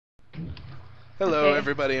Hello,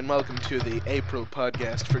 everybody, and welcome to the April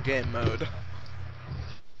podcast for Game Mode.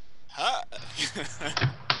 Huh?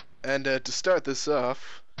 And to start this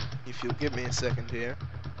off, if you'll give me a second here,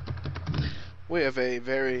 we have a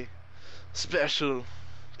very special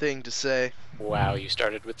thing to say. Wow, you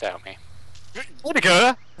started without me. Way to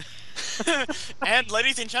go! And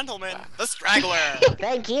ladies and gentlemen, the Straggler!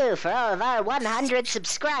 Thank you for all of our 100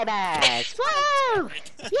 subscribers! Woo!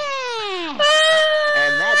 Yeah!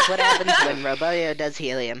 And that's what happens when Roboio does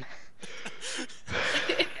helium.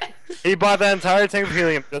 He bought that entire tank of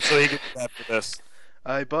helium just so he could do that for this.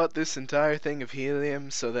 I bought this entire thing of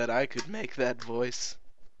helium so that I could make that voice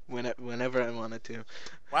whenever I wanted to.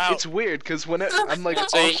 Wow. It's weird, because I'm like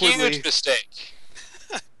It's a awkwardly... huge mistake.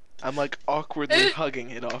 I'm like awkwardly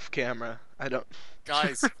hugging it off camera. I don't...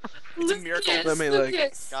 Guys, it's a miracle. Let me like...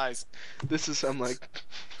 Guys, I'm like...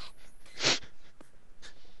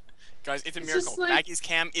 guys, it's a It's miracle. just like- Maggie's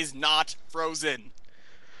cam is not frozen.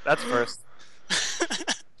 That's first.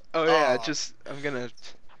 Oh yeah, Aw. I'm gonna...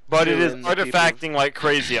 But it fill is in the people. artifacting like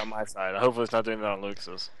crazy on my side. Hopefully it's not doing that on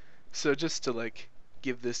Lucas's. So just to like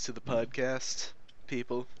give this to the podcast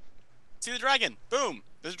people. See the dragon. Boom.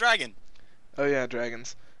 There's a dragon. Oh yeah,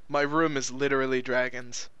 dragons. My room is literally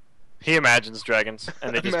dragons. He imagines dragons,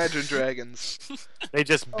 and they just Imagine dragons. they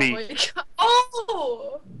just Oh beat. my god.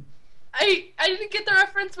 Oh! I didn't get the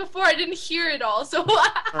reference before. I didn't hear it all. So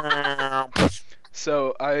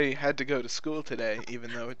So I had to go to school today,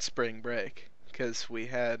 even though it's spring break, because we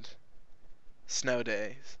had snow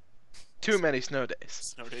days. Too many snow days.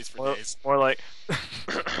 Snow days for more, days. more like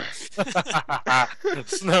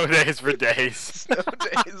snow days for days. Snow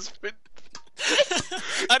days. But...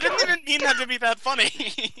 I didn't even mean that to be that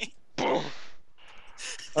funny. Boom.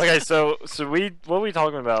 Okay, so what are we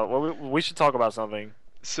talking about? We should talk about something.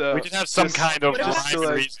 So We should have some kind of just to, rhyme and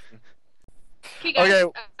like, reason. okay, guys.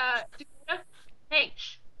 Okay. Hey,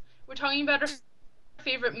 we're talking about our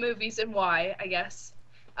favorite movies and why. I guess.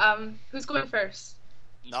 Who's going first?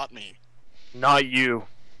 Not me. Not you.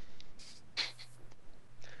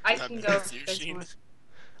 I That can means go. you, if you guys Sheen. want.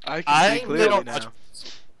 I can I see clearly don't now. watch.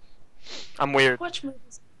 I'm weird. Watch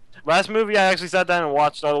movies. Last movie I actually sat down and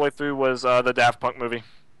watched all the way through was the Daft Punk movie.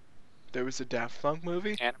 There was a Daft Punk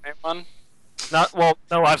movie? Anime one? Well,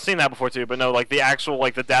 no, I've seen that before too, but no, like the actual,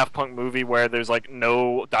 like the Daft Punk movie where there's like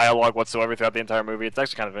no dialogue whatsoever throughout the entire movie. It's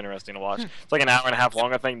actually kind of interesting to watch. It's like an hour and a half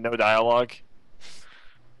long, I think, no dialogue.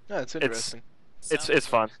 No, it's interesting. It's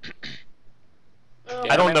fun. Oh.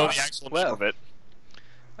 I don't know Well, the actual name well. of it.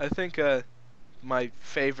 I think my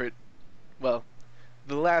favorite, well,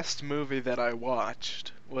 the last movie that I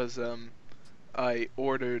watched was I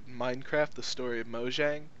ordered Minecraft: The Story of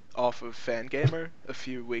Mojang off of Fangamer a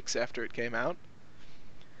few weeks after it came out,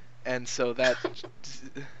 and so that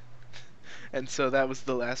was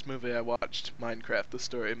the last movie I watched, Minecraft: The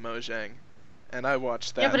Story of Mojang, and I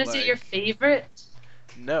watched that. Yeah, but is it your favorite?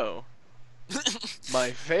 No.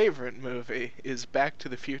 My favorite movie is Back to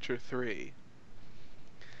the Future 3.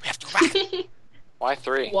 We have to go back. Why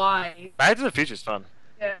 3? Why? Back to the Future's fun.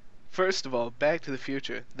 First of all, Back to the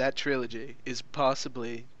Future, that trilogy is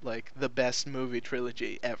possibly like the best movie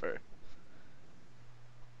trilogy ever.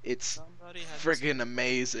 It's Somebody had friggin'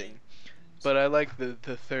 amazing. But I like the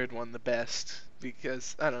third one the best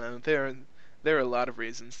because I don't know, there are a lot of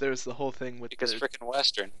reasons. There's the whole thing with Because frickin'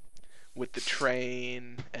 Western. with the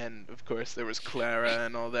train, and of course there was Clara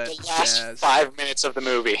and all that The last jazz. 5 minutes of the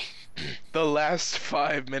movie. The last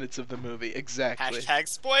 5 minutes of the movie, exactly. Hashtag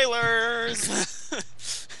spoilers.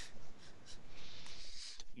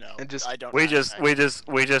 No, And just- I don't. We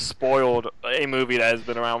hashtag. just spoiled a movie that has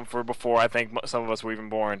been around for before I think some of us were even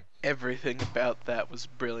born. Everything about that was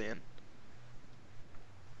brilliant.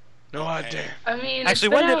 No Okay. idea. I mean, Actually, it's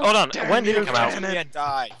been when did out- hold on? Damn When did you, it come out? Ken. Somebody had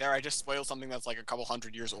died. There, I just spoiled something that's like a couple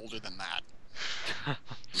hundred years older than that.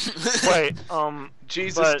 Wait,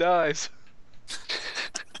 Jesus But- dies.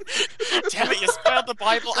 Damn it! You spoiled the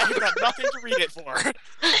Bible. I've got nothing to read it for. oh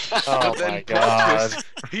But then my plot god. twist,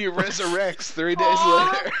 he resurrects 3 days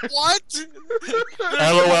Aw. later. What?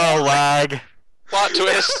 LOL lag. Plot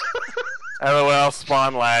twist. LOL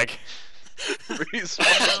spawn lag. Respawn.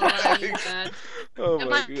 Oh, I need that. Oh Am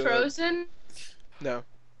my I god. frozen? No,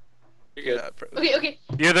 You're you're good. not frozen. Okay, okay.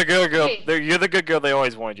 You're the good girl. Okay. You're the good girl they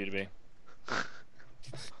always wanted you to be.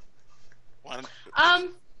 One.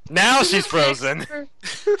 Now she's who's frozen. next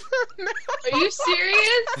for- Are you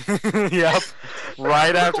serious? Yep.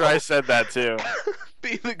 Right after I said that too.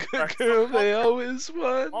 Be the good girl they always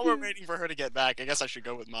want. While we're waiting for her to get back, I guess I should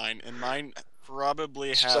go with mine. And mine probably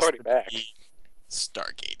She's has already to back. be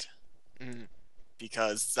Stargate. Mm.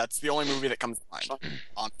 Because that's the only movie that comes to mind.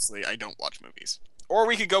 Honestly, I don't watch movies. Or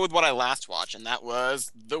we could go with what I last watched, and that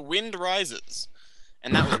was The Wind Rises.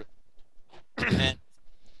 And that was... and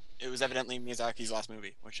it was evidently Miyazaki's last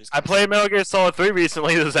movie, which is... I played Metal Gear Solid 3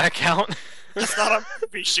 recently. Does that count? It's not a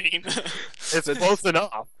movie, Sheen. It's close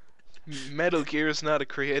enough. Metal Gear is not a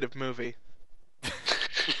creative movie.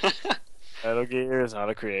 Metal Gear is not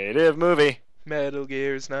a creative movie. Metal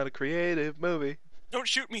Gear is not a creative movie. Don't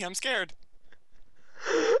shoot me, I'm scared.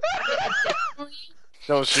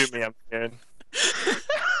 Don't shoot me, I'm scared.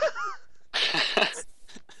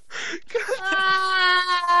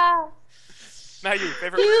 Ah! Maggie,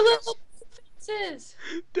 favorite... You little faces.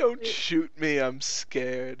 Don't shoot me, I'm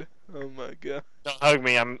scared. Oh my god. Don't hug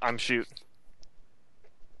me, I'm shoot.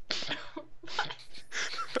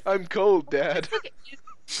 I'm cold, Dad.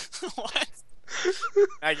 What?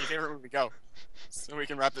 Maggie, favorite movie, go. So we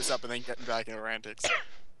can wrap this up and then get back into our antics.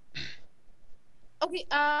 Okay,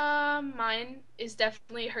 mine is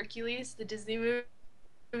definitely Hercules, the Disney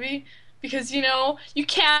movie, because you know you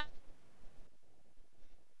can't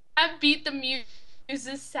beat the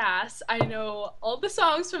Muse's sass. I know all the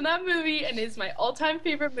songs from that movie, and it's my all-time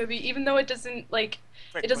favorite movie, even though it doesn't Wait,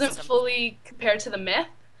 it doesn't what's the fully compare to the myth.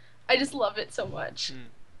 I just love it so much.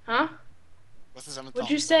 Huh? What's the seventh What'd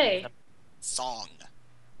song? you say? Song.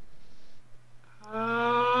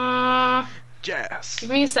 Jazz. Give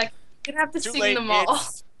me a second. I'm gonna have to Too sing late, them all.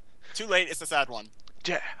 it's... Too late, it's a sad one.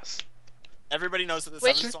 Jazz. Everybody knows that the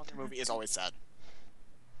Which- seventh song in the movie is always sad.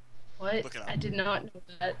 What? Look it up. I did not know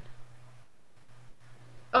that.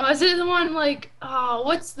 Oh, is it the one like, oh,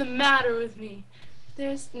 what's the matter with me?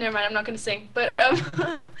 Never mind, I'm not gonna sing. But,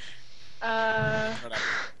 Whatever.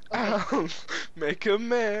 I'll make a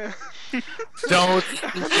man. Don't.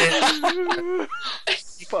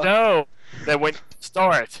 Fuck. No. That when you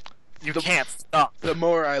start, you The- can't stop. The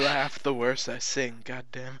more I laugh, the worse I sing. God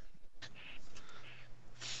damn.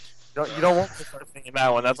 You don't want to start singing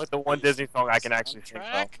that one. That's like the one Disney song I can actually sing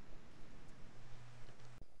well. Soundtrack?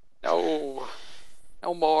 No.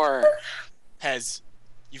 No more. Hez,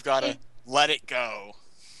 you've gotta let it go.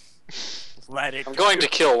 Let it I'm go. going to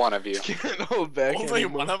kill one of you. Can't hold back Only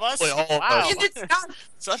anymore. one of us? Only all of Wow. us. it's not.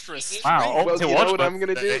 Such restraint. Wow. Well, To you watch know what I'm one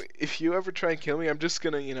gonna today. do? If you ever try and kill me, I'm just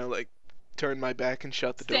gonna, like, turn my back and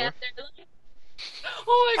shut the door. Stand there like,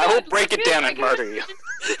 oh my I god. will break it down and murder you.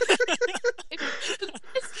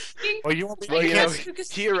 Well, you won't be. Well, you you know,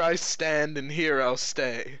 can't- here I stand and here I'll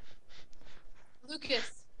stay.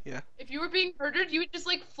 Lucas. Yeah? If you were being murdered, you would just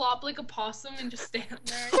like flop like a possum and just stand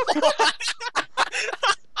there.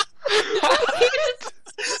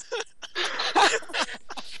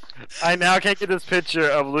 I now can't get this picture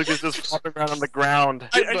of Lucas just flopping around on the ground.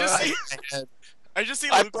 I just see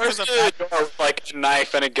I Lucas burst as through a the door with like a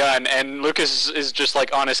knife and a gun, and Lucas is just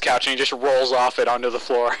like on his couch and he just rolls off it onto the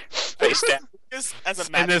floor, face down. Lucas as a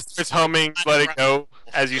And magic. this is humming, let it go,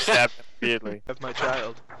 as you stab him immediately. Of my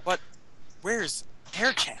child. Where's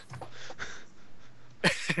Air Champ?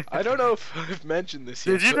 I don't know if I've mentioned this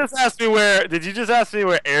yet. Did you but just ask me where? Did you just ask me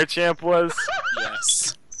where Air Champ was?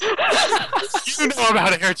 Yes. You know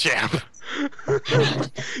about Air Champ.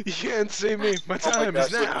 You can't see me. My Oh my time is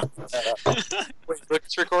gosh, now. Wait,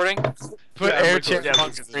 Lucas recording? Put Yeah, I'm Air recording. Champ on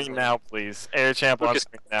Lucas is screen recording. now, please. Air Champ on Lucas,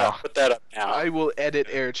 screen now. Put that up now. I will edit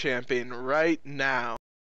Air Champion right now.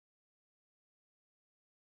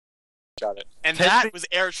 Got it. And Take that me- was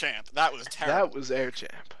Air Champ. That was terrible. That was Air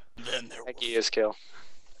Champ. Then there was... Maggie is kill.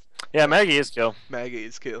 Yeah, Maggie is kill. Maggie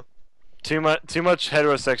is kill. Too much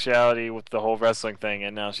heterosexuality with the whole wrestling thing,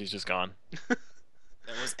 and now she's just gone.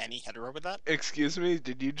 There was any hetero with that? Excuse me,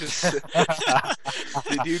 did you just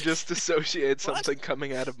associate something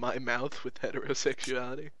coming out of my mouth with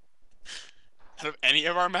heterosexuality? Out of any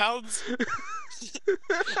of our mouths? I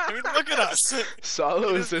mean, look at us. Solo,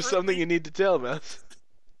 It is is there something perfect. you need to tell us?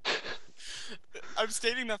 I'm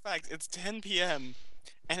stating the fact. It's 10 p.m.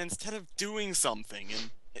 and instead of doing something,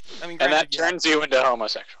 I mean, And that granted, yeah, turns you into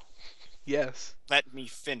homosexual. Yes. let me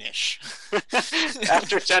finish.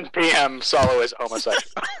 After 10 p.m., Solo is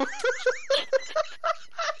homosexual.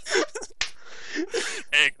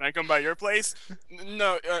 Hey, can I come by your place?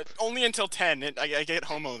 No, only until 10. I get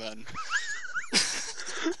homo then.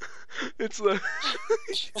 It's like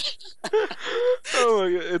oh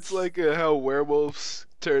my god, it's like how werewolves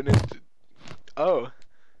turn into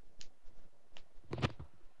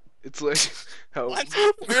it's like how What?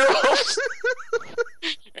 Werewolves.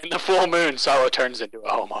 In the full moon, Solo turns into a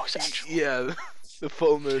homosexual. yeah, the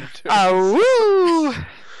full moon turns. Oh, woo!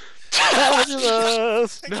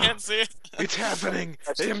 Fabulous! I No. can't see it. It's happening.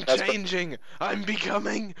 I'm That's- changing. I'm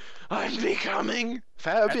becoming fabulous.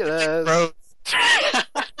 Bro,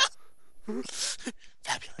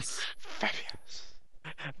 Fabulous. Fabulous.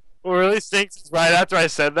 What really stinks is right after I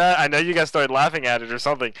said that, I know you guys started laughing at it or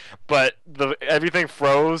something, but everything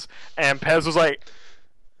froze, and Pez was like,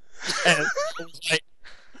 and it was like,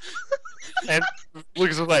 and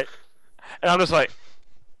Lucas was like, and I'm just like,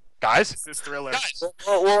 guys, This is Thriller. guys.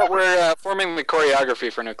 We're forming the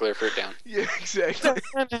choreography for Nuclear Fruit Down. Yeah, exactly.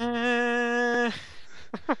 The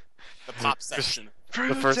pop section.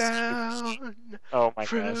 Fruit first- down. Oh my gosh.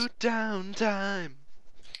 Fruit down time.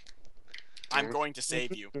 I'm going to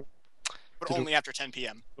save you. But only after 10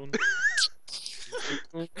 p.m.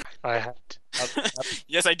 I had.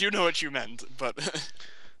 Yes, I do know what you meant, but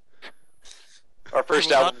Our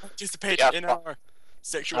first I will album, not participate Yeah. in our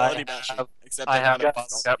sexuality I bashing, have- except I I'm have- not a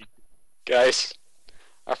yep. guys.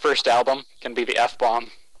 Our first album can be the F-bomb.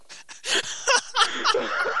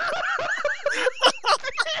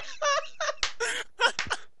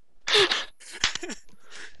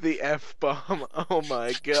 The F-bomb. Oh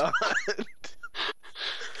my god.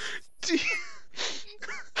 Do you-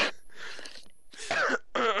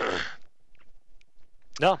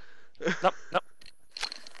 No. No. No.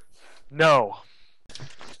 No.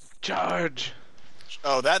 Charge.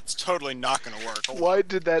 Oh, that's totally not gonna work. Hold on. Why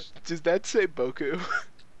did that say Boku?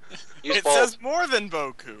 Use It balls. says more than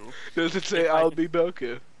Boku. Does it say I'll be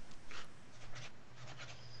Boku?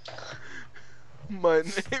 My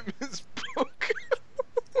name is Boku.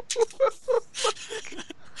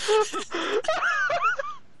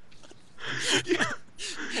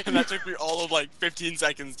 And that took me all of like 15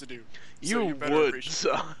 seconds to do. So You better would, appreciate-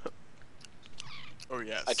 son. Oh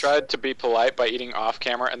yes. I tried to be polite by eating off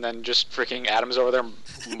camera, and then just freaking Adam's over there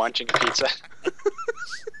munching a pizza.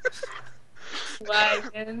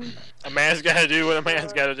 Wagon. A man's gotta do what a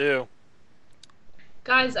man's gotta do.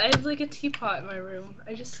 Guys, I have like a teapot in my room.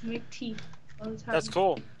 I just make tea all the time. That's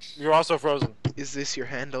cool. You're also frozen. Is this your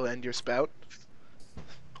handle and your spout?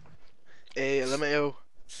 Hey, LMAO.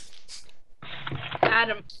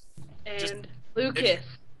 Adam and Just- Lucas.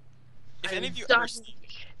 If any of you I'm ever done. see,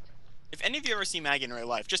 if any of you ever see Maggie in real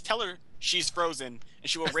life, just tell her she's frozen and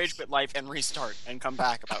she will rage quit life and restart and come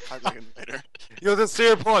back about 5 seconds later. Yo, this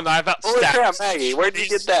serial pulling knife out. Holy Stab. crap, Maggie, where'd you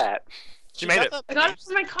get that? She made it. I got it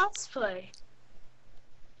for my cosplay.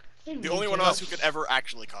 The only one of us who could ever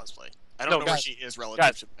actually cosplay. I don't No, know where guys. she is relative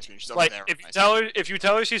Guys. to my screen. She's over Like, there. if you Nice.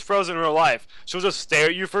 tell her she's frozen in real life, she'll just stare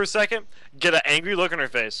at you for a second, get an angry look on her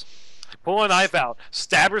face, pull a knife out,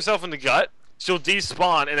 stab herself in the gut. She'll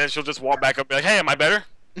despawn, and then she'll just walk back up and be like, "Hey, am I better?"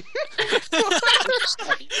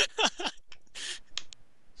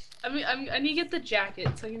 I need to get the jacket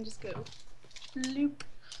so I can just go loop.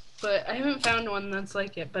 But I haven't found one that's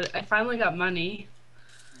like it. But I finally got money.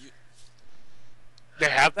 They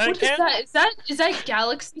have that What is again? that? Is that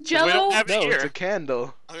Galaxy We Jello? don't have it No, here. it's a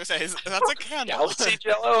candle. I was gonna say that's a candle. Galaxy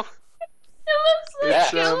Jello? It looks like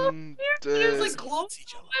It's Jello. uh, It was like glowing Galaxy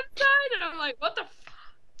Jello. on one side, and I'm like, what the?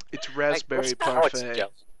 it's Like, raspberry what's Galaxy parfait.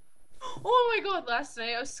 Jello? Oh my god! Last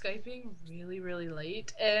night I was skyping really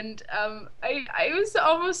late, and I was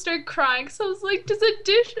almost started crying because I was like,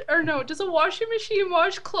 does a washing machine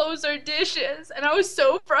wash clothes or dishes? And I was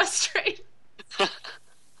so frustrated.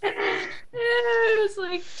 It was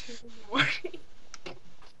like 2 in the morning.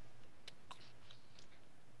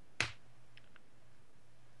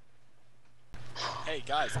 Hey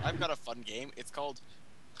guys, I've got a fun game. It's called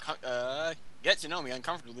Get to Know Me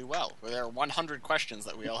Uncomfortably Well, where there are 100 questions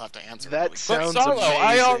that we all have to answer. That really But sounds Solo,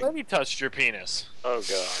 I amazing. already touched your penis. Oh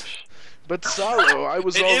gosh. But Solo, I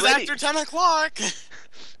was It is already. after 10 o'clock!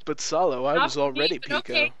 But Solo, I Not was for me, already but Pico.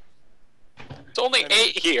 okay. It's only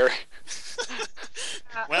 8 here.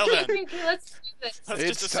 Well okay, then. okay, let's do this. Let's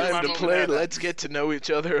It's just assume time I'm to over play. there, then. Let's get to know each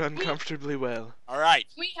other uncomfortably well. Alright,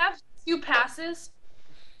 We have 2 passes.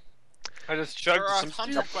 I just chugged there are some.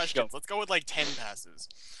 100 questions. Let's go with like 10 passes.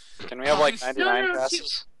 Can we have like 99 no,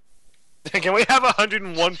 passes? Can we have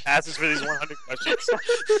 101 passes for these 100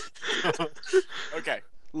 questions? Okay,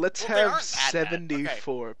 Let's Well, they have aren't that bad.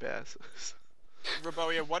 74 passes.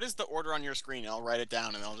 Roboia, what is the order on your screen? I'll write it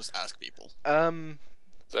down and I'll just ask people.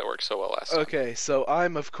 That worked so well last time. Okay, so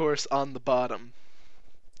I'm of course on the bottom,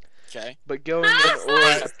 Okay? but going in order.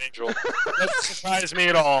 As usual. Doesn't surprise me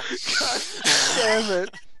at all. Damn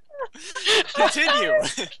it! Continue!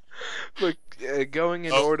 Look, going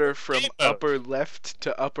in Oh, order from Rainbow. upper left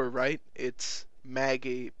to upper right, it's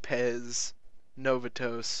Maggie, Pez,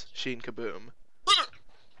 Novatos, Sheen Kaboom.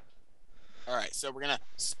 Alright, so we're gonna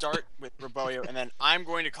start with Roboio, and then I'm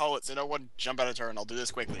going to call it so no one jump out of turn. I'll do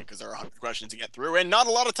this quickly because there are 100 questions to get through and not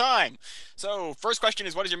a lot of time. So, first question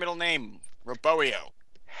is, what is your middle name? Roboio.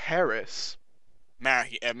 Harris.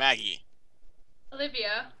 Maggie.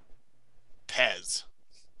 Olivia. Pez.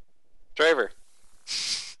 Driver.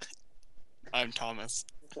 I'm Thomas.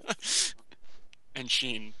 And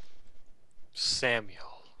Sheen.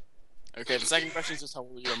 Samuel. Okay, the second question is just how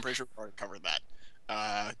old are you? I'm pretty sure we already covered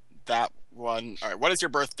that. That one. All right, what is your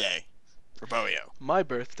birthday, Roboio? My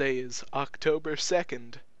birthday is October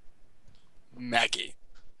 2nd. Maggie.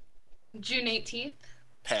 June 18th.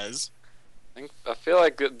 Pez. I feel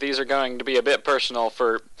like these are going to be a bit personal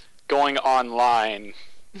for going online.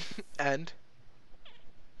 And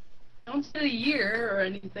Don't say the year or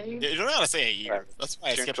anything. You don't gotta say a year. That's why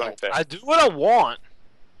I June skipped over. 25th. I do what I want.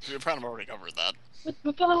 We kind of already covered that. With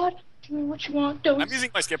my God, do what you want, don't. I'm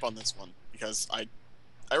using my skip on this one because I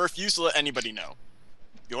refuse to let anybody know.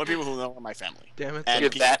 The only people who know are my family. damn it. And You're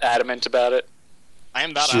that adamant about it. I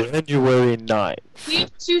am that out. January 9th, We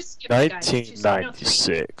have two skips, guys. Two skips, no, three.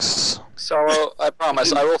 1996. So I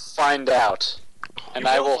promise I will find out, and You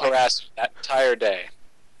I will will find harass you that entire day.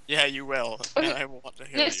 Yeah, you will. Okay. And I will want to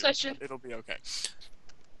hear Next you. question. It'll be okay.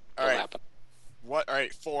 It'll Alright. happen. What?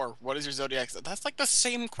 Alright, 4. What is your zodiac sign? That's like the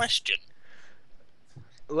same question.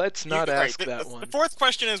 Let's not alright, ask that one. The fourth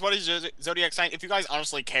question is what is your zodiac sign? If you guys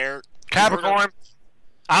honestly care, Capricorn.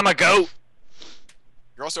 I'm a goat.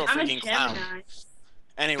 you're also a I'm a freaking clown. Gemini.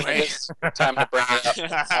 Anyway, It's time to bring it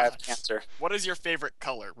up. I have cancer. what is your favorite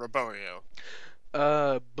color, Roboio?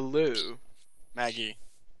 Blue. Maggie.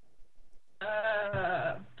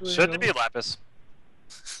 Blue. Shouldn't it be lapis?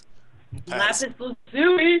 Lapis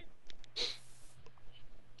lazuli.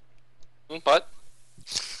 What?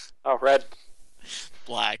 Oh, red.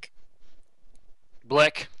 Black.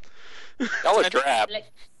 Blick. Y'all are drab.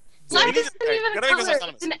 Lapis isn't alright, even a gotta make this color.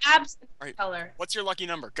 autonomous. It's an absent Alright. color. What's your lucky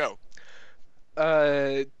number? Go.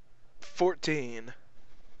 14.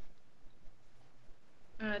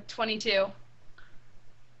 22.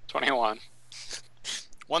 21.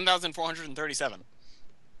 1,437.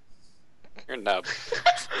 You're a nub.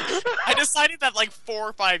 I decided that like 4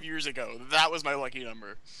 or 5 years ago. That was my lucky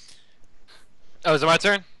number. Oh, is it my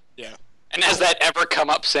turn? And has that ever come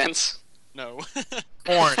up since? No.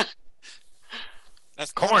 Corn.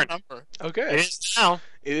 That's Corn. not a number. Okay. It is now.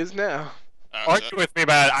 It is now. Argue with me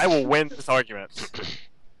about it. I will win this argument.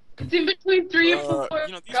 It's in between 3 and 4.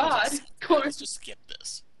 you know, these God. ones Of course. Let's just skip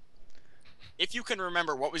this. If you can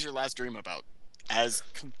remember, what was your last dream about? Let's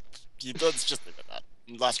just leave it at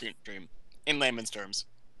that. Last dream. In layman's terms.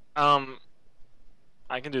 I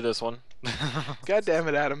can do this one. God damn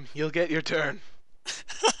it, Adam. You'll get your turn.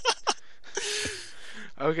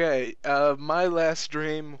 Okay, my last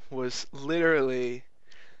dream was literally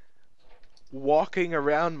walking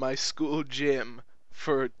around my school gym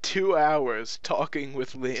for 2 hours talking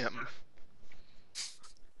with Liam.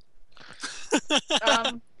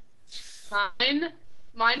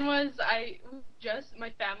 Mine was my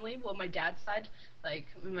family, well, my dad's side, like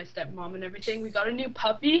my stepmom and everything, we got a new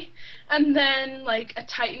puppy, and then like a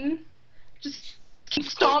titan just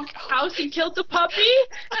stomped the house and killed the puppy,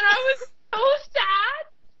 and I was so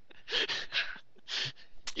sad.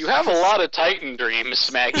 You have a lot of Titan dreams,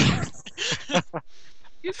 Maggie.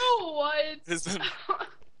 You know what? This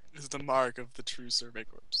is the mark of the true survey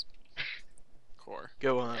corpse. Core.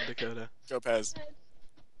 Go on, Dakota. Go Pez.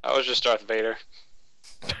 I was just Darth Vader.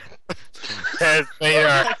 Darth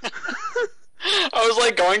Vader. I was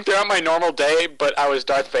like going throughout my normal day, but I was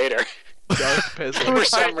Darth Vader Darth for Peasant.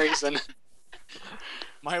 some reason.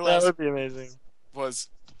 My That last would be amazing. was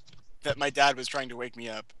that my dad was trying to wake me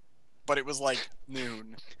up, but it was like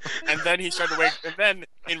noon. And then he started to wake and then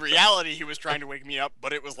in reality he was trying to wake me up,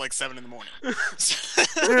 but it was like 7 in the morning.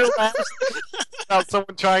 About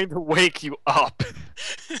someone trying to wake you up.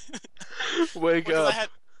 Wake Because I up. had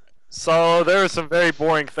So there are some very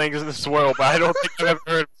boring things in this world, but I don't think I've ever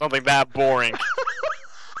heard of something that boring.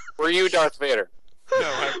 Were you Darth Vader? no,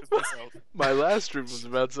 I was myself. My last dream was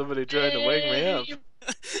about somebody trying to wake me up.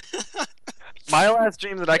 My last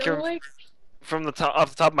dream that I can Like, from the top, off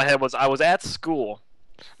the top of my head was I was at school.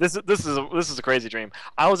 This is a crazy dream.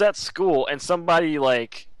 I was at school and somebody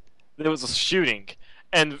like there was a shooting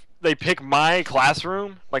and they pick my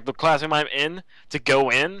classroom, like the classroom I'm in, to go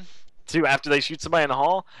in to after they shoot somebody in the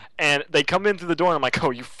hall, and they come in through the door and I'm like,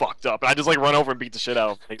 oh, you fucked up, and I just like run over and beat the shit out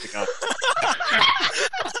of them, take the gun.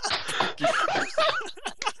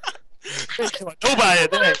 Nobody. I was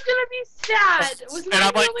gonna be sad. Was And mine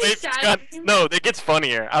I'm like, really waving the sad? gun. No, it gets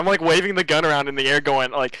funnier. I'm like waving the gun around in the air,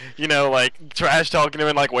 going like, you know, like trash talking to him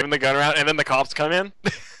and like waving the gun around, and then the cops come in.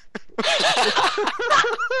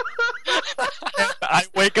 I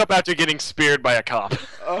wake up after getting speared by a cop.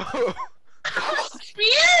 Oh.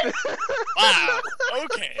 Spear? Wow.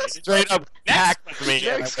 Okay. Straight up Next hacked me.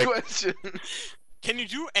 and Next I was like, question. Can you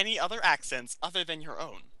do any other accents other than your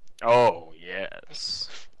own? oh yes.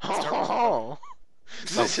 Oh,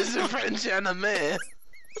 this is a French anime.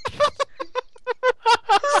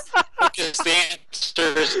 Because the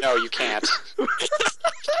answer is no, you can't.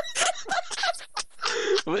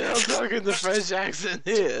 We're all talking the French accent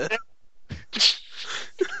here.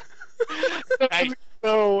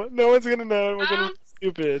 No, no one's gonna know. We're gonna be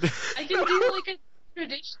stupid. I can do like a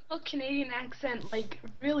traditional Canadian accent, like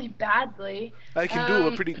really badly. I can do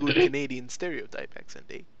a pretty good Canadian stereotype accent,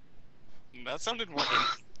 eh? That sounded more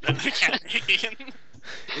than the Canadian.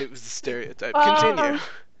 It was a stereotype. Continue.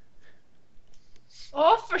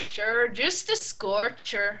 Oh, for sure, just a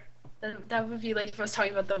scorcher. That would be like if I was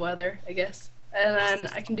talking about the weather, I guess. And then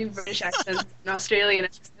I can do British accents, and Australian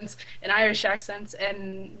accents, and Irish accents,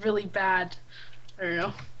 and really bad. I don't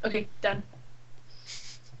know. Okay, done.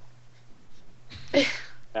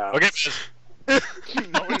 No. Okay.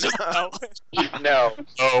 No. No.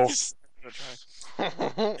 Oh.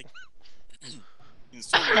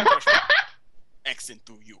 Insert my question. Accent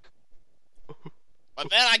to you. But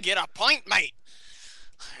then I get a pint, mate.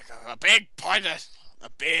 A big pint of a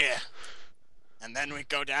beer. And then we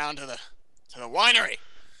go down to the winery.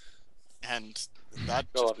 And that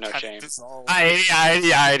Full just of no kinda shame. dissolves.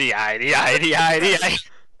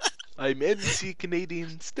 I'm MC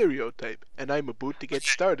Canadian stereotype, and I'm about to get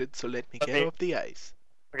started, so let me get off the ice.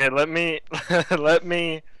 Okay, let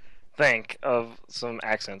me think of some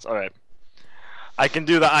accents. All right, I can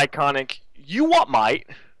do the iconic. You what, mate?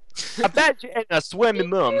 I bet you ain't a swimming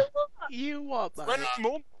mum. You what, man? When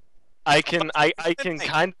mom, I can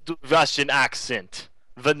kind of do Russian accent,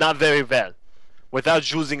 but not very well,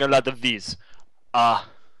 without using a lot of these.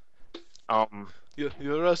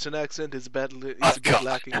 Your Russian accent is a bit God.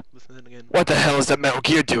 lacking, but then again. What the hell is that Metal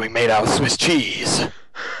Gear doing made out of Swiss cheese?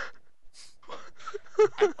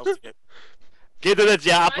 Get to the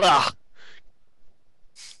job.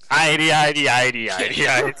 ID.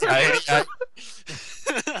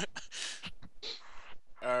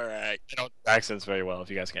 Alright. I don't do accents very well, if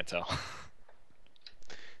you guys can't tell.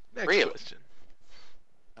 Next Really? question.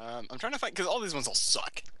 I'm trying to find, because all these ones will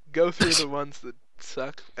suck. Go through the ones that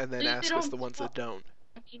suck, and then They ask us don't the ones that don't.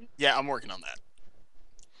 Yeah, I'm working on that.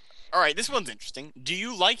 Alright, this one's interesting. Do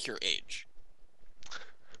you like your age?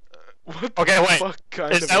 What Okay, the wait. fuck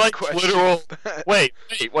kind Is of that a like question literal- is that? Wait.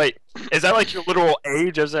 Is that like your literal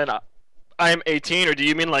age, as in I'm 18, or do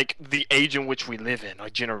you mean like the age in which we live in,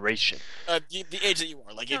 like generation? The age that you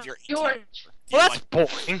are, like if you're 18. George. Do you Well, like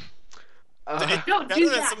that's boring. it's Don't better do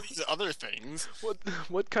than that. some of these other things.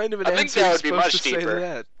 What kind of an I think answer that is would be supposed much to say to deeper.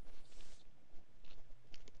 that?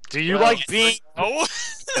 Do you Well, like being? No.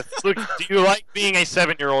 Look, do you like being a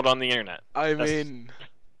 7-year-old on the internet? I That's- mean,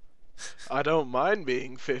 I don't mind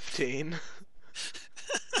being 15.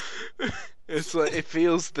 It's like it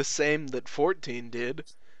feels the same that 14 did,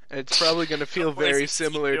 and it's probably gonna feel Hopefully very 16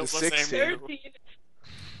 similar to feels the same. 16.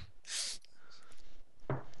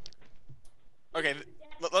 Okay,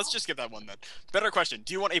 let's just get that one then. Better question.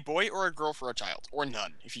 Do you want a boy or a girl for a child? Or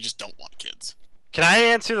none, if you just don't want kids. Can I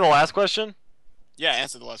answer the last question? Yeah,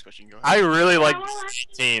 answer the last question. Go ahead. I really like I wanna-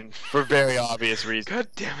 18 for very obvious reasons. God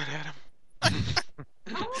damn it, Adam.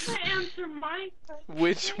 I want to answer my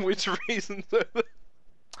question. Which reasons are there?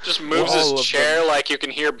 Just moves All his of chair them. like you can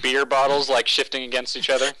hear beer bottles like shifting against each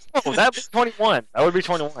other. Oh, that would be 21. That would be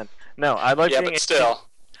 21. No, I like Yeah, being but still.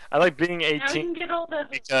 I like being Now you 18 can get all the.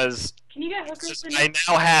 because Can you get hookers in I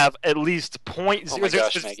now have at least Oh my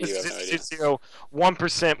gosh, Maggie, you have no idea.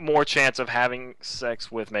 1% more chance of having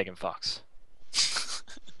sex with Megan Fox.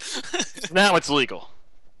 Now it's legal.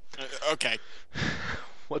 Okay.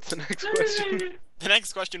 What's the next No, no, question? no, no. The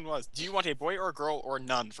next question was, do you want a boy or a girl or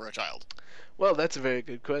none for a child? Well, that's a very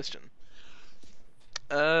good question.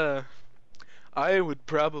 I would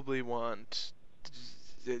probably want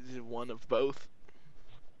one of both.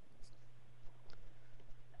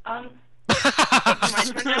 My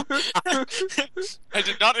turn now? I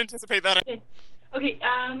did not anticipate that. Okay,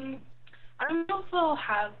 I don't know if I'll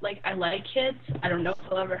have, like, I like kids. I don't know if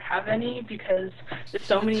I'll ever have any because there's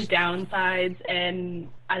so many downsides and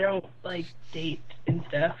I don't, like, date and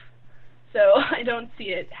stuff. So I don't see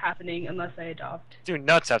it happening unless I adopt. Dude,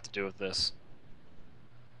 nuts have to do with this.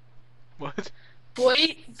 What?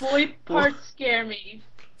 Boy parts scare me.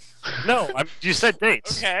 No, you said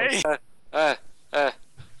dates. Okay.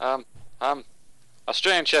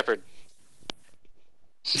 Australian Shepherd.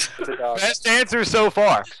 It's a dog. Best answer so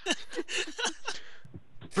far.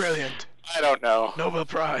 Brilliant. I don't know. Nobel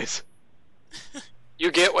Prize.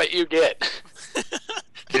 You get what you get.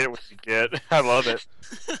 Get what you get. I love it.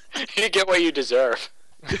 You get what you deserve.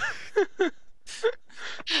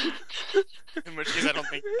 In which case, I don't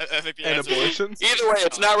think. I think the And answer abortions. Either way,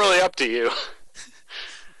 it's not really up to you.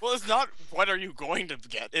 Well, it's not what are you going to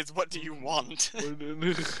get, it's what do you want.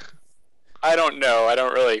 I don't know. I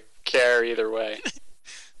don't really care either way.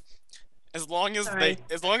 As long as Sorry. I can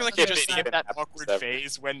If just it skip even that happens, awkward that-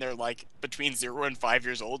 phase when they're like between 0 and 5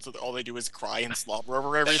 years old, so that all they do is cry and slobber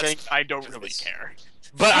over everything, I don't really care.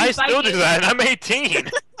 But I And still do biting. that, and I'm 18.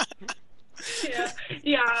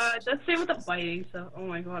 Yeah, that's same with the biting. So, oh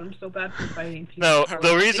my god, I'm so bad for biting people. No,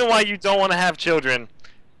 the reason why you don't want to have children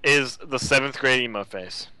is the 7th grade emo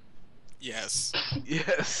phase. Yes.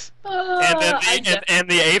 Yes. And then I and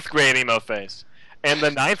the 8th grade emo phase. And the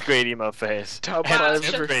 9th grade emo phase. Top And five the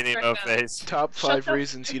 10th grade emo phase. Top Shut 5 the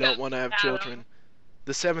reasons you fuck don't up, want to have Adam. children.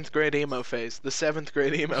 The 7th grade emo phase. The 7th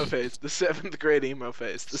grade emo phase. The 7th grade emo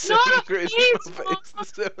phase. The It's not 7th a grade phase, emo phase.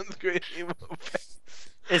 The 7th grade emo phase.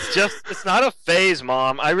 It's not a phase,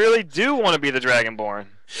 Mom. I really do want to be the Dragonborn.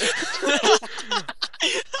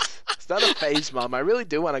 It's not a phase, Mom. I really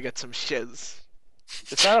do want to get some shiz.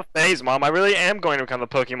 It's not a phase, Mom. I really am going to become the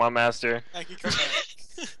Pokemon Master. I can come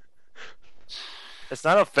back. It's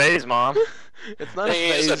not a phase, Mom. It's not a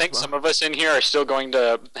Thing phase, is, I think Mom. some of us in here are still going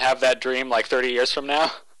to have that dream like 30 years from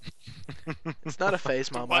now. It's not a phase,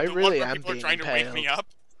 The Mom. one- I the one really where am people are being trying to wake me impaled. up.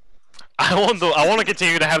 I want to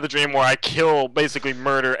continue to have the dream where I kill, basically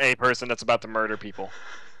murder a person that's about to murder people.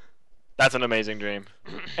 That's an amazing dream.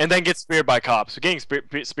 And then get speared by cops. Getting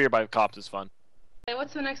speared by cops is fun. Hey,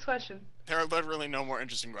 what's the next question? There are literally no more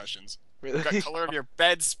interesting questions. Really? Got color of your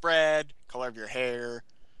bedspread, color of your hair.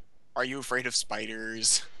 Are you afraid of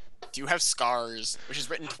spiders? Do you have scars? Which is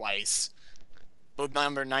written twice. Both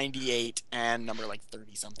number 98 and number like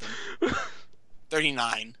 30 something.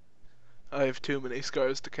 39. I have too many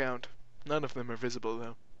scars to count. None of them are visible,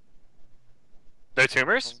 though. They're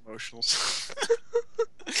tumors? Emotional.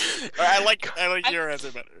 I like your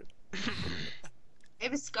answer better. I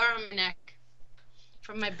have a scar on my neck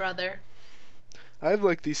from my brother. I have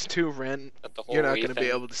like these two But the whole You're not Wii gonna be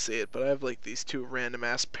thing- able to see it, but I have like these two random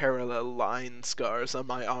ass parallel line scars on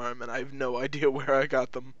my arm, and I have no idea where I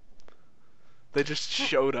got them. They just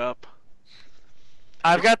showed up.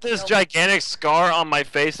 I've got this gigantic scar on my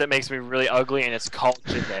face that makes me really ugly, and it's called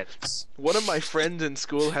genetics. One of my friends in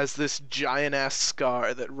school has this giant ass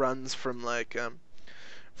scar that runs from like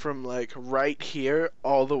right here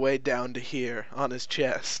all the way down to here on his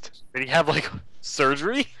chest. Did he have, like,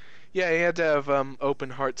 surgery? Yeah, he had to have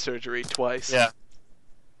open heart surgery twice. Yeah.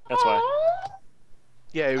 That's why.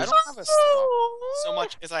 Yeah, he I was. don't have a scar so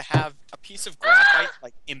much as I have a piece of graphite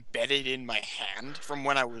like embedded in my hand from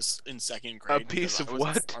when I was in second grade. piece because of I was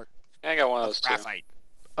what? smart- I got one of of those too. graphite.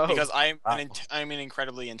 Oh, Because I'm Wow. I'm an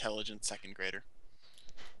incredibly intelligent second grader.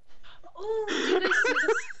 Oh, did you guys see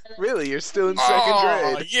this? really? You're still in second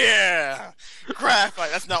Oh, grade? yeah,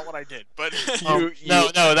 graphite. That's not what I did, but No,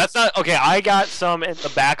 that's not... Okay, I got some in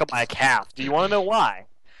the back of my calf. Do you want to know why?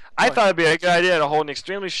 I Why? thought it'd be a good idea to hold an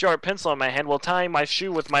extremely sharp pencil in my hand while tying my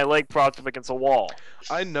shoe with my leg propped up against a wall.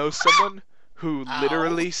 I know someone who Ow.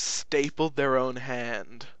 literally stapled their own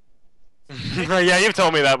hand. Yeah, you've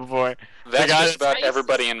told me that before. That's guy just that's- about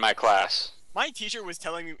everybody in my class. my teacher was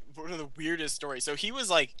telling me one of the weirdest stories. So he was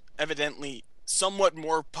like evidently somewhat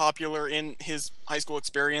more popular in his high school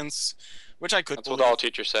experience, which I could That's what believe. all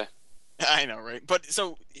teachers say. I know, right? But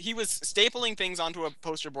so he was stapling things onto a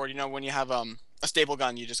poster board. You know, when you have a staple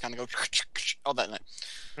gun, you just kind of go all that night.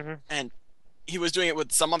 Mhm. And he was doing it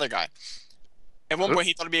with some other guy. At one point,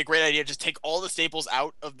 he thought it'd be a great idea to just take all the staples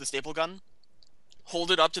out of the staple gun,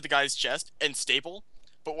 hold it up to the guy's chest, and staple.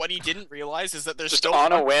 But what he didn't realize is that there's Just still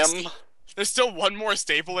on a one- whim. There's still one more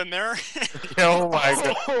staple in there. Oh my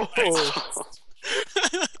god. Oh,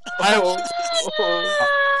 I-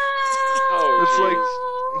 Oh, it's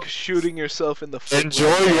jeez. like shooting yourself in the foot Enjoy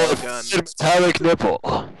with a your gun. metallic nipple.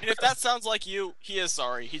 And if that sounds like you, he is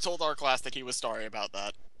sorry. He told our class that he was sorry about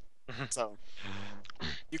that. So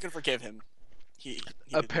you can forgive him. He didn't-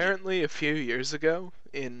 Apparently, a few years ago,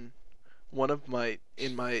 in my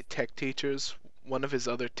tech teacher's one of his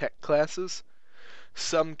other tech classes,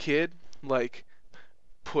 some kid like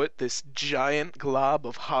put this giant glob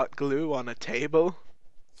of hot glue on a table.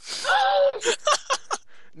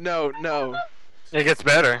 No, It gets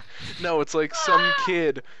better. no, it's like some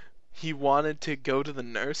kid, he wanted to go to the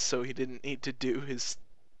nurse so he didn't need to do his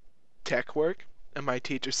tech work, and my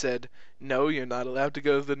teacher said, no, you're not allowed to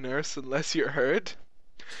go to the nurse unless you're hurt.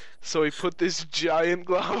 So he put this giant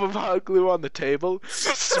glob of hot glue on the table,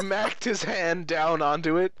 smacked his hand down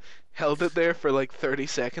onto it, held it there for like 30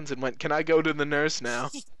 seconds, and went, can I go to the nurse now?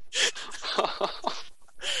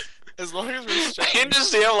 as long as we're I straight. can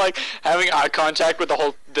just see him like having eye contact with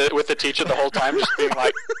with the teacher the whole time, just being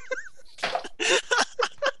like,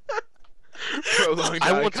 Prolonged I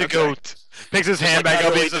eye want to go. contact. Picks his hand back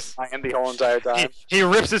up. He's just lying the whole entire time. he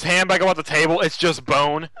rips his hand back up off the table. It's just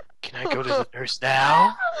bone. Can I go to the nurse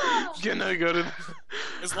now? Can I go to?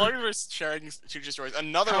 As long as we're sharing teacher stories,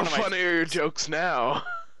 another How one of my funny are your jokes now?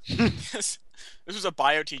 this was a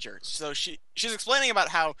bio teacher. So she's explaining about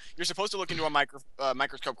how you're supposed to look into a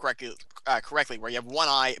microscope correctly, where you have one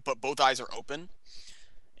eye but both eyes are open.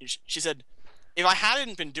 And she said, if I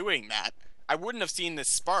hadn't been doing that, I wouldn't have seen this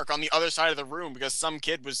spark on the other side of the room because some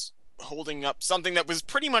kid was holding up something that was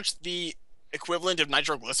pretty much the equivalent of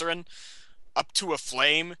nitroglycerin up to a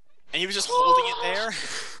flame. And he was just holding it there.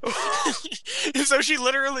 And so she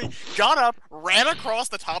literally got up, ran across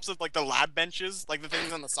the tops of like the lab benches, like the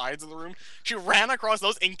things on the sides of the room. She ran across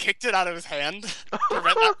those and kicked it out of his hand to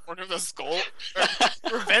prevent that corner of the skull,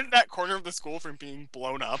 prevent that corner of the skull from being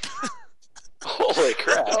blown up. Holy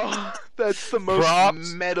crap! Oh, that's the most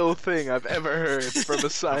Props. metal thing I've ever heard from a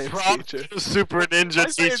science teacher. Super My ninja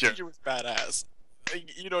science teacher. teacher was badass.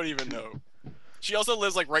 Like, you don't even know. She also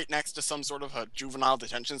lives like right next to some sort of a juvenile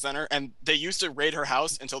detention center, and they used to raid her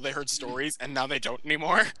house until they heard stories, and now they don't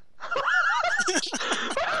anymore.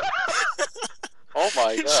 Oh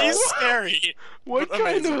my god! She's scary. What but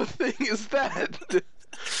kind amazing. of a thing is that?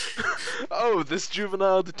 Oh, this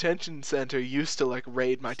juvenile detention center used to like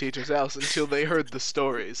raid my teacher's house until they heard the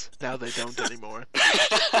stories. Now they don't anymore.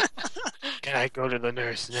 Can I go to the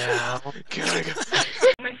nurse now? Can I go?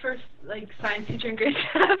 My first like science teacher in grade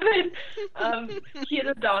 7, he had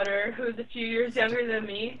a daughter who was a few years younger than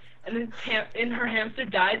me, and her hamster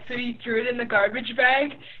died, so he threw it in the garbage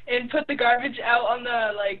bag and put the garbage out on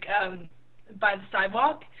the by the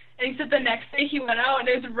sidewalk. And he said the next day he went out and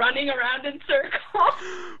it was running around in circles.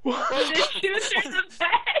 What? And then she was in the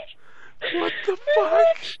bag. What the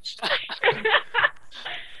fuck?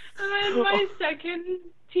 And then my second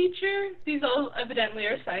teacher, these all evidently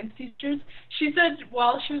are science teachers, she said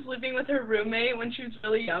while she was living with her roommate when she was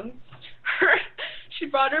really young, she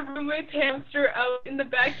brought her roommate's hamster out in the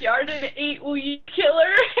backyard and it ate weed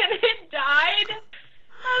killer and it died.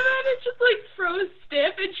 And then it just like froze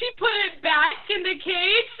stiff and she put it back in the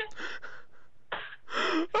cage.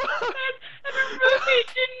 And her roommate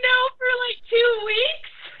didn't know for like 2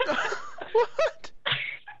 weeks. What?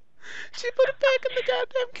 She put it back in the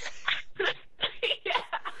goddamn cage. Yeah.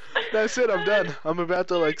 That's it, I'm done. I'm about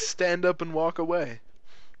to like stand up and walk away.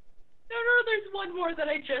 No, there's one more that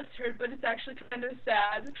I just heard, but it's actually kind of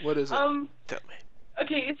sad. What is it? Tell me.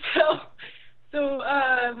 Okay, so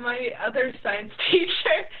my other science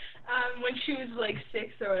teacher, when she was like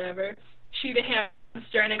 6 or whatever, she had a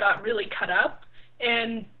hamster and it got really cut up,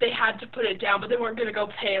 and they had to put it down, but they weren't gonna go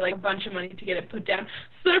pay like a bunch of money to get it put down.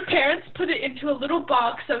 So their parents put it into a little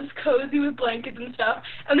box that was cozy with blankets and stuff,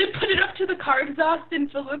 and they put it up to the car exhaust and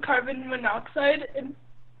filled with carbon monoxide and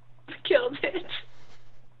killed it.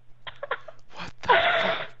 What the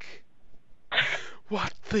fuck?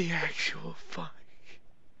 What the actual fuck?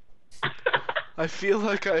 I feel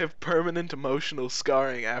like I have permanent emotional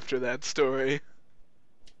scarring after that story.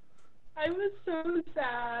 I was so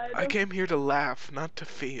sad. I came here to laugh, not to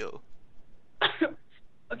feel.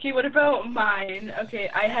 Okay, what about mine? Okay,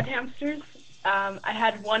 I had hamsters. I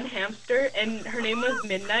had one hamster, and her name was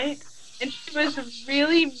Midnight, and she was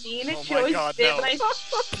really mean, and Oh she my always God, bit no. my...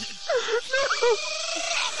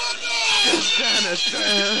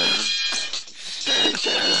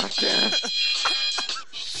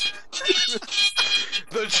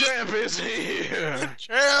 The champ is here!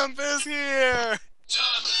 Champ is here!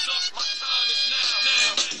 Time is up, my time is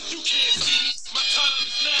now. You can't see me, my time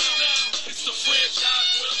is now. It's the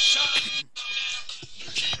franchise where I'm shining. You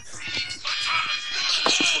can't see me, my time is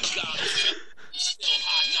now. For God is faithful, still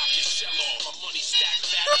high, knock your shell off. My money stacked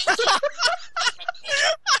fat.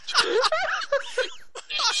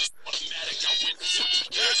 It's just automatic, I win.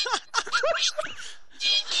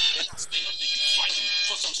 And I stay under you fighting,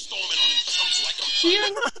 plus I'm storming on you chumps like I'm Do you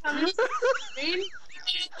understand this? Rain?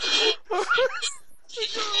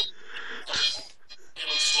 And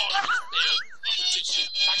I'm slaughtering competition.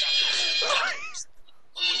 I got the whole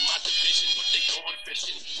with my division, but they gone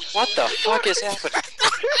fishing. With What the fuck is happening?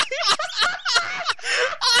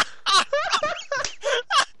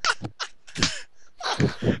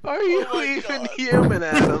 Are you Oh my even God. human,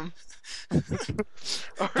 Adam?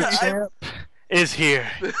 Are The you... champ is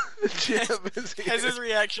here. The champ is here. His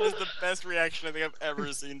reaction is the best reaction I think I've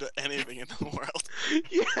ever seen to anything in the world.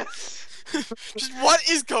 Yes! Just what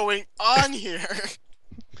is going on here?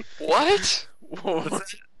 What?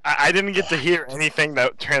 I didn't get to hear anything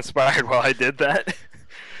that transpired while I did that.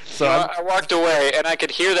 So I'm, I walked away and I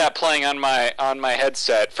could hear that playing on my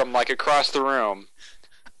headset from like across the room.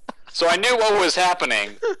 So I knew what was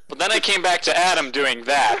happening, but then I came back to Adam doing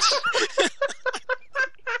that.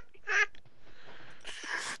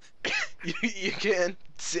 You can't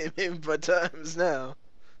see me but times now.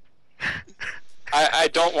 I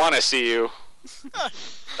don't want to see you.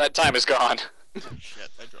 That time is gone. Shit,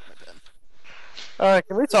 I dropped my pen.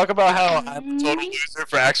 Can we talk about how I'm a total loser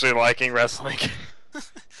for actually liking wrestling?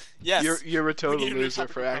 Yes. You're a total need to loser have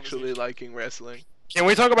a for actually conversation. liking wrestling. Can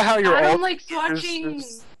we talk about how you're all Adam likes watching.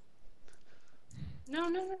 losers? No.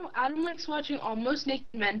 Adam likes watching almost naked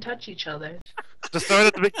men touch each other. Just throw it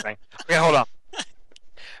at the beginning. Okay, hold on.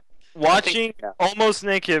 Watching almost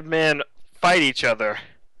naked men fight each other.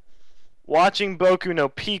 Watching Boku no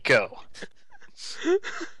Pico.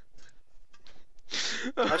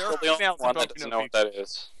 I'm still the only one that doesn't know what that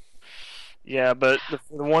is. Yeah, but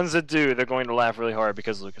the ones that do, they're going to laugh really hard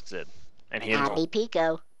because Lucas did. And he Happy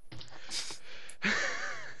Pico.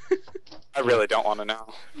 I really don't want to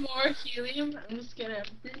know. More helium. I'm just gonna.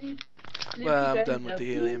 Well, I'm done with the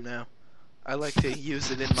helium now. I like to use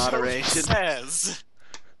it in moderation. Says.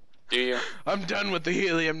 Do you? I'm done with the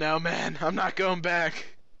helium now, man. I'm not going back.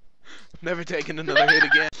 Never taking another hit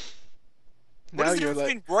again. What Now is the you're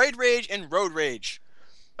difference like, between roid rage and road rage?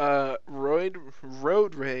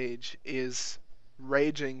 road rage is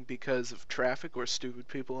raging because of traffic or stupid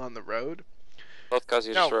people on the road. Both cause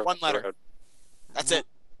you No, just one letter. That's it.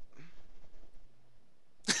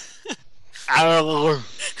 Ow.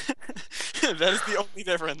 That is the only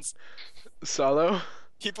difference. Solo,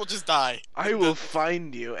 People just die. I will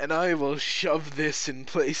find you and I will shove this in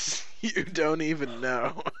place you don't even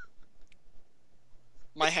know.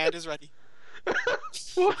 My hand is ready.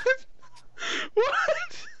 What?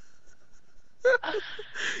 What?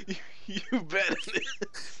 you bet it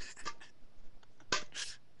is.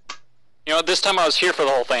 You know, this time I was here for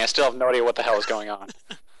the whole thing. I still have no idea what the hell is going on.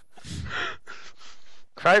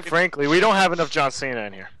 Quite frankly, we don't have enough John Cena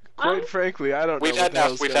in here. Quite frankly, I don't We've know had what the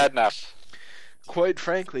hell's enough. We've going- had enough. Quite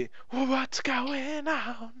frankly, what's going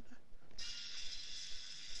on?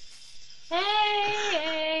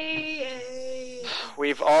 Hey.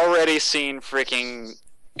 We've already seen freaking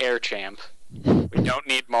Air Champ. We don't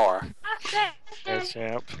need more. Yes,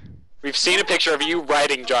 champ. We've seen a picture of you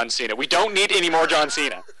riding John Cena. We don't need any more John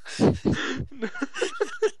Cena.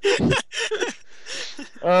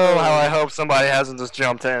 Oh, how I hope somebody hasn't just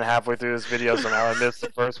jumped in halfway through this video somehow and missed the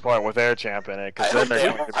first part with Air Champ in it, because I then hope they're they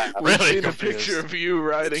going won't to have. be We've really seen a confused. picture of you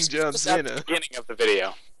riding John Just at the Cena. beginning of the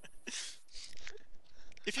video.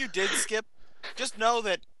 If you did skip, just know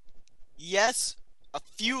that, yes, a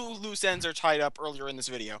few loose ends are tied up earlier in this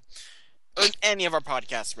video. Or in any of our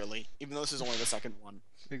podcasts, really, even though this is only the second one.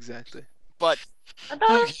 Exactly. But I thought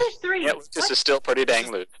it was 3. Yeah, Lucas is still pretty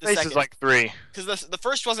dang loose. the This second, is like 3. because the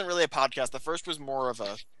first wasn't really a podcast. The first was more of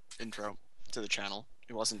a intro to the channel.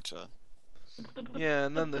 It wasn't. Yeah,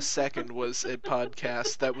 and then the second was a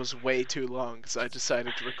podcast that was way too long because I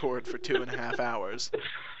decided to record for 2.5 hours.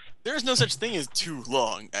 There is no such thing as too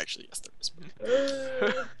long. Actually, yes, there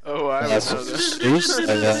is. Oh, I would know this.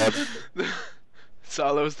 Yes.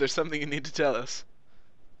 Solos, there's something you need to tell us.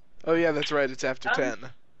 Oh yeah, that's right, it's after 10.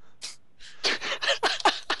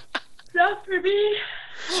 Not for me.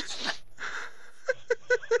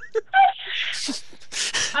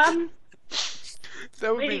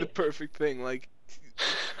 That would be Wait. the perfect thing, like,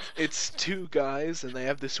 it's two guys and they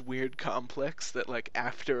have this weird complex that, like,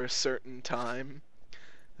 after a certain time,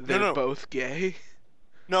 they're no. both gay.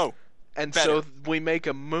 No. And Better. so we make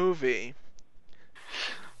a movie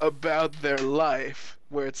about their life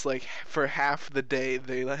where it's like for half the day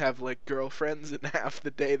they have like girlfriends and half the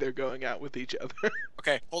day they're going out with each other.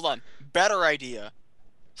 Okay, hold on. Better idea.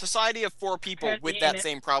 Society of 4 people God with damn that it.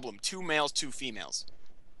 same problem. 2 males, 2 females.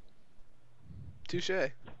 Touche.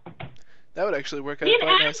 That would actually work out It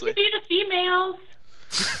quite has to nicely. be the females.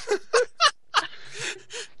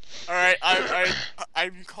 All right,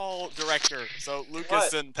 I'm call director. So Lucas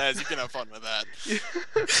What? and Pez, you can have fun with that.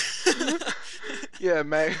 Yeah,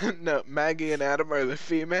 Maggie and Adam are the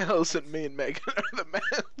females and me and Megan are the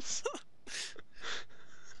males.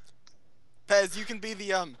 Pez, you can be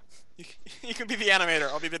the you can be the animator.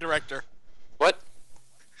 I'll be the director. What?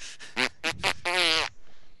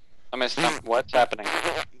 What's happening?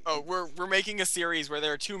 Oh, we're making a series where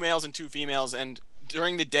there are 2 males and 2 females, and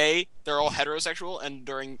during the day they're all heterosexual, and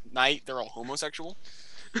during night they're all homosexual.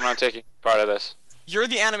 I'm not taking part of this. You're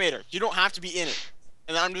the animator. You don't have to be in it,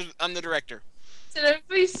 and I'm the director. Did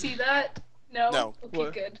everybody see that? No. No. Okay,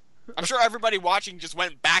 What? good. I'm sure everybody watching just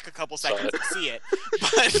went back a couple seconds to see it,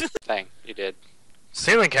 but Thing, you did.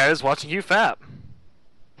 Ceiling Cat is watching you fap.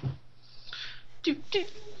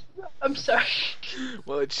 I'm sorry.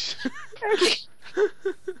 Well, it's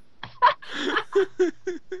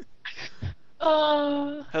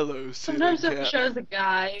Hello, Sometimes I ceiling wish cat. I was a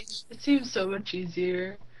guy. It seems so much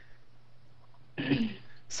easier.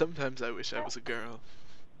 Sometimes I wish I was a girl.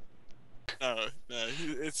 No,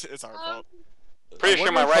 it's our fault. Pretty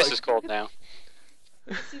sure my wonder if rice I- is cold now.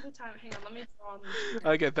 Let's see the time. Hang on, let me draw on this.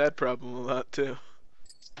 I get that problem a lot too.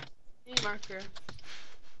 Hey, marker.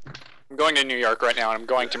 I'm going to New York right now, and I'm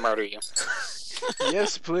going to murder you.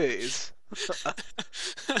 Yes, please.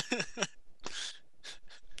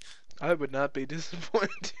 I would not be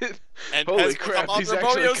disappointed. And Holy Pez will crap, come on he's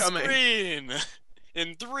actually Roboio's coming. screen.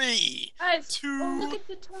 In 3, Guys, 2, look at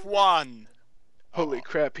the time. 1. Holy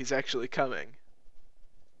crap, he's actually coming.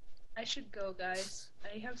 I should go, guys.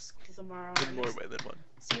 I have school tomorrow. In and more it's- way than one.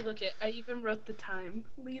 See, look at. I even wrote the time.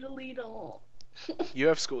 Leedle leedle. You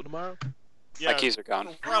have school tomorrow? My keys are gone.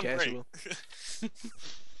 We're on break. Casual.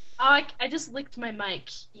 Oh, I just licked my mic.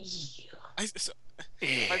 Ew. My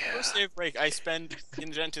first day of break, I spend in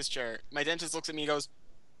the dentist chair. My dentist looks at me and goes,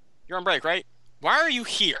 "You're on break, right? Why are you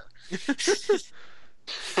here?"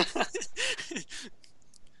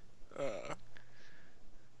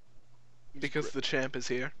 Because the champ is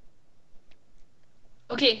here.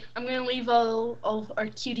 Okay, I'm gonna leave all our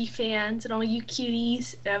cutie fans and all you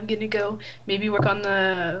cuties, and I'm gonna go maybe work on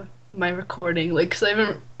my recording, like, cause I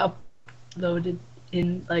haven't uploaded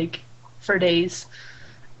in like for days.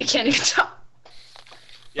 I can't even talk.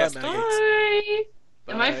 Yes, Bye, thanks. Bye.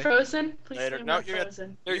 Am I Bye. frozen? Please Later. say I'm No, not you're good.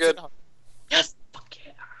 frozen. You're good. Yes. Fuck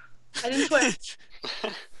yeah. I didn't sweat.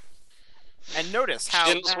 And notice how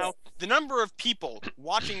Didn't now sweat. the number of people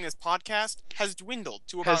watching this podcast has dwindled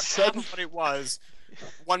to about Has half of what it was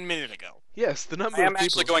 1 minute ago. Yes, the number I of am people.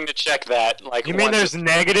 actually going to check that. Like, You mean once there's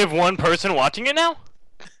negative one person watching it now?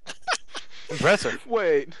 Impressive.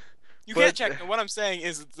 Wait, You But- can't check. And what I'm saying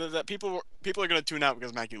is that people are going to tune out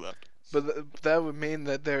because Mackie left. but that would mean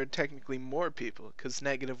that there are technically more people, because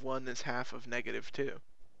 -1 is half of -2.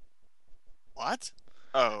 What?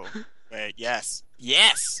 Oh, wait. Yes.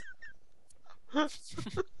 Yes.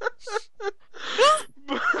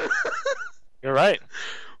 You're right.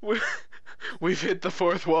 We've hit the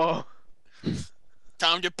fourth wall.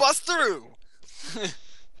 Time to bust through.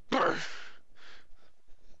 Brr.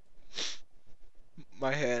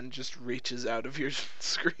 My hand just reaches out of your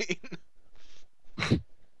screen.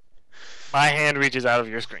 My hand reaches out of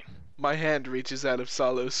your screen. My hand reaches out of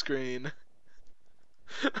Solo's screen.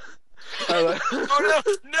 I like- Oh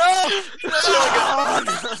no! No!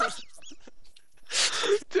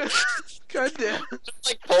 God damn. Just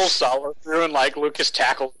like pull Solo through and like Lucas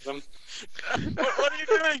tackles him. What are you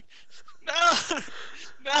doing? No!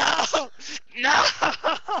 No! No!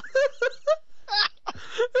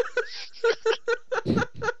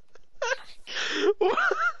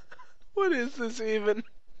 What is this even?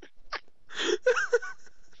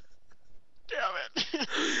 Damn it!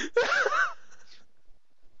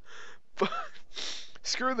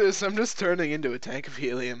 Screw this, I'm just turning into a tank of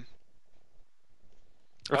helium.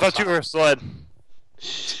 I thought you were a sled.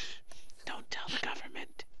 Don't tell the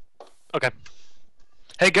government. Okay.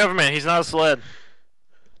 Hey, government, he's not a sled.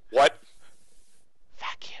 What?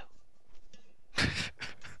 Fuck you.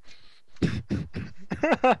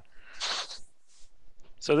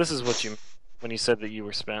 So this is what you when you said that you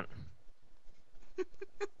were spent.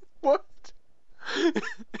 What?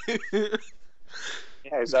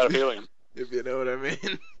 Yeah, he's out of helium. If you know what I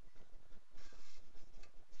mean.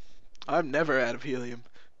 I'm never out of helium.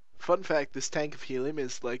 Fun fact, this tank of helium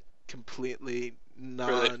is like completely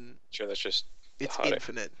non... Sure, that's just It's hot.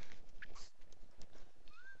 infinite.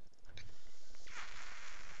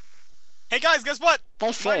 Hey guys, guess what?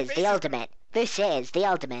 This My is face the is- ultimate. This is the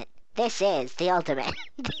ultimate. This is the ultimate.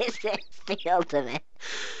 This is the ultimate.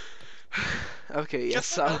 Okay, yes, Just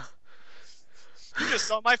so... what? You just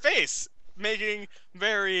saw my face making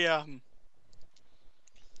very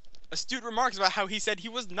astute remarks about how he said he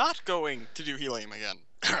was not going to do helium again.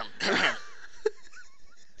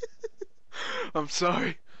 I'm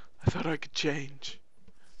sorry. I thought I could change.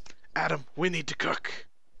 Adam, we need to cook.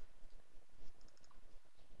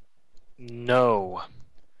 No.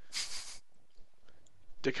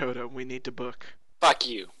 Dakota, we need to book. Fuck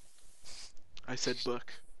you. I said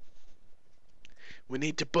book. We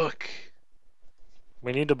need to book.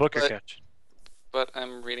 We need to book your But- catch. But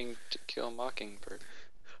I'm reading To Kill a Mockingbird.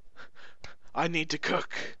 I need to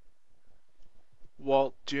cook.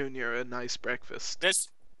 Walt Jr. a nice breakfast. This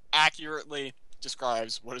accurately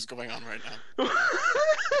describes what is going on right now.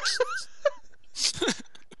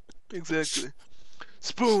 Exactly.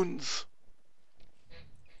 Spoons.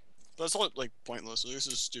 That's all like pointless. This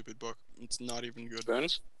is a stupid book. It's not even good.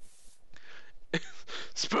 Spoons?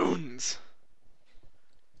 Spoons.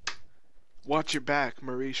 Watch your back.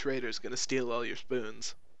 Marie Schrader's gonna steal all your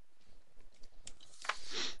spoons.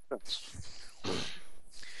 My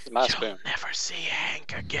You'll spoon. never see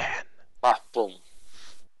Hank again. Ah, boom.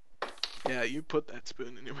 Yeah, you put that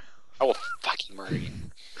spoon in your mouth. I will fucking murder you.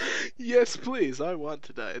 Yes, please. I want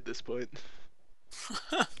to die at this point.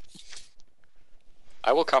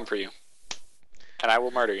 I will come for you. And I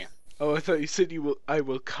will murder you. Oh, I thought you said you will. I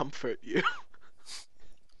will comfort you.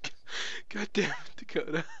 God damn it,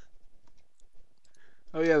 Dakota.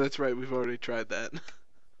 Oh yeah, that's right. We've already tried that.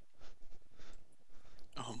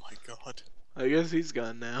 Oh my god. I guess he's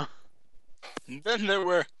gone now. And then there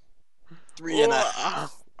were 3 and a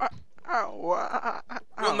half.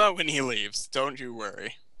 We'll know when he leaves. Don't you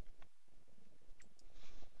worry.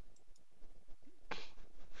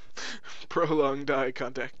 Prolonged eye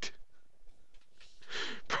contact.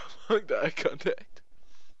 Prolonged eye contact.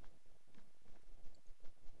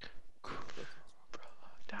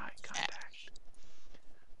 Prolonged eye contact.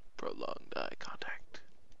 Prolonged eye contact.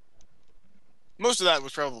 Most of that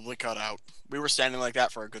was probably cut out. We were standing like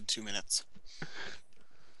that for a good 2 minutes.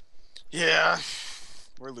 Yeah,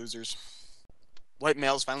 we're losers. White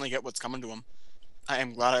males finally get what's coming to them. I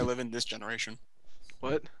am glad I live in this generation.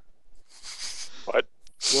 What? What?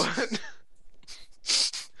 What?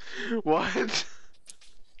 What?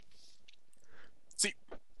 See,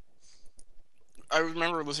 I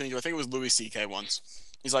remember listening to, I think it was Louis C.K. once.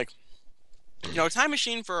 He's like, you know, a time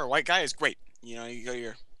machine for a white guy is great. You know, you go to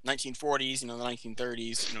your 1940s, you know, the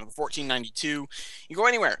 1930s, you know, the 1492. You go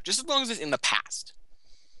anywhere, just as long as it's in the past.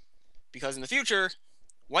 Because in the future,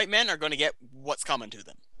 white men are going to get what's coming to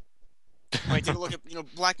them. Right? Take a look at, you know,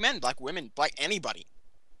 black men, black women, black anybody.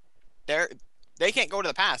 They can't go to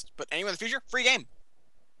the past, but anyone in the future, free game.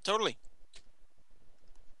 Totally.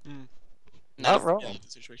 Mm. Not wrong. Yeah, the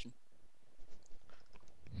situation.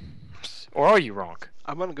 Or are you wrong?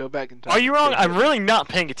 I'm gonna go back and talk. Are you to wrong? Jacob. I'm really not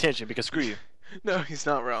paying attention because screw you. No, he's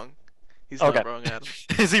not wrong. He's Okay. not wrong, Adam.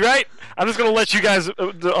 Is he right? I'm just gonna let you guys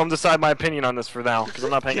decide my opinion on this for now because I'm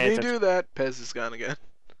not paying Can any you attention. do that? Pez is gone again.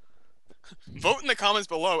 Vote in the comments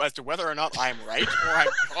below as to whether or not I'm right or I'm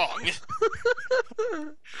wrong.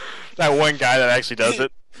 That one guy that actually does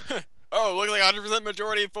it. Oh, looks like 100%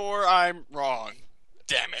 majority for I'm wrong.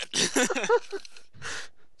 Damn it.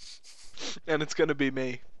 And it's gonna be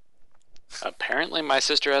me. Apparently my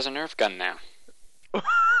sister has a Nerf gun now.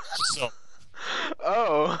 So,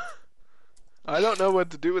 Oh. I don't know what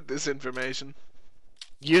to do with this information.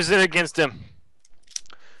 Use it against him.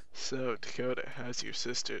 So, Dakota, how's your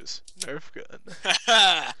sister's Nerf gun?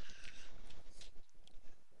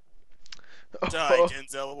 die, Oh,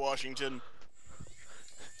 Denzel Washington.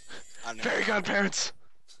 I know. fairy godparents!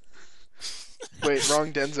 Wait,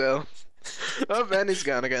 wrong Denzel. Oh, and he's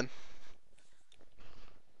gone again.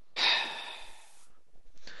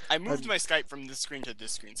 I moved my Skype from this screen to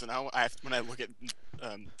this screen, so now I have, when I look at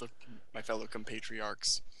my fellow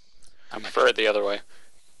compatriots, I prefer it the other way.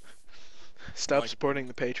 Stop Like- supporting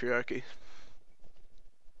the patriarchy.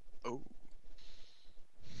 oh,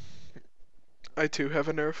 I too have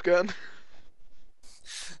a Nerf gun.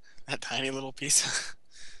 that tiny little piece.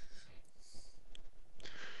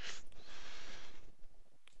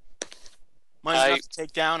 Mine's I- enough to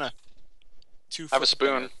take down a 2 I have a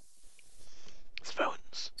spoon.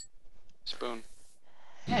 Spoons. Spoon.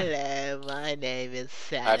 Hello, my name is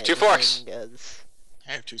Sally. have 2 forks. Fingers.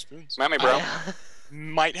 I have 2 spoons. Come at me, bro.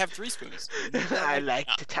 Might have 3 spoons. I like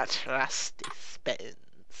to touch rusty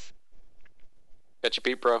spoons. Got you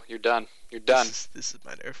beat, bro. You're done. You're done. This is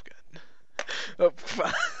my Nerf gun. Oh,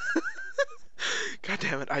 fuck. God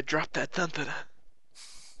damn it, I dropped that thunder.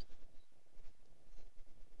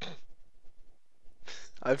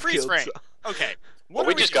 I've Freeze killed frame. some- Okay. Well, What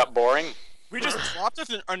we are just doing? got boring. We just dropped a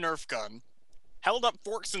Nerf gun, held up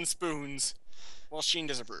forks and spoons, while Sheen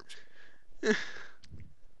disapproved. I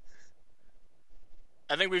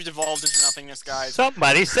think we've devolved into nothingness, guys.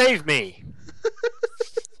 Somebody save me!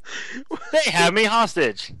 They have me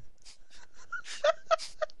hostage.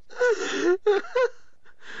 Am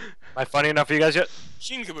I funny enough for you guys yet?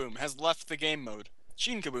 Sheen Kaboom has left the game mode.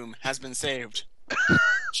 Sheen Kaboom has been saved.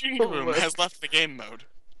 Sheen Oh Kaboom my- has left the game mode.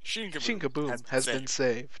 Sheen Kaboom, Shinkaboom has been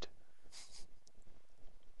saved.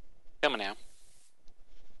 Come on now.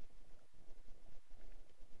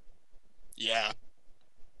 Yeah.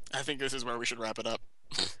 I think this is where we should wrap it up.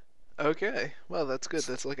 Okay, well that's good.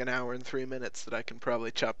 That's like an hour and 3 minutes that I can probably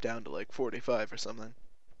chop down to like 45 or something.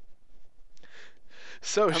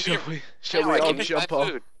 So How shall many- we? Shall Now we I all can make my jump off?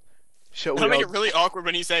 food. Shall we It'll make all? it really awkward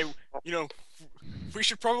when you say, you know, we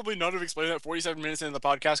should probably not have explained that 47 minutes into the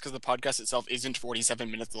podcast because the podcast itself isn't 47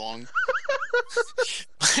 minutes long.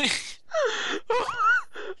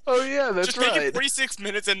 Oh yeah, that's Just make it right. 46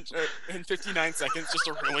 minutes and 59 seconds just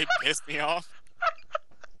to really piss me off.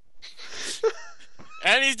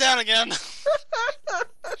 And he's down again.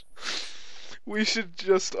 We should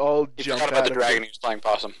just all You jump forgot about out the of dragon. He was playing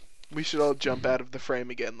possum. We should all jump out of the frame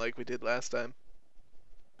again like we did last time.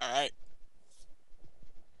 Alright.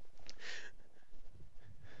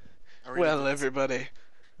 Well, everybody,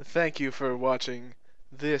 thank you for watching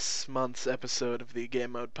this month's episode of the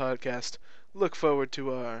Game Mode Podcast. Look forward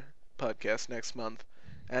to our podcast next month.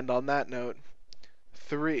 And on that note,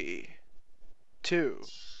 3, 2,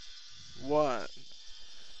 1.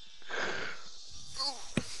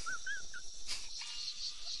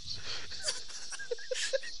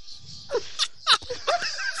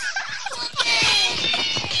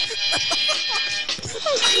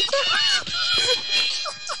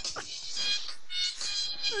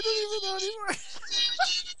 I don't even know anymore.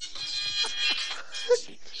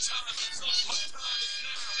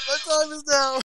 My time is now.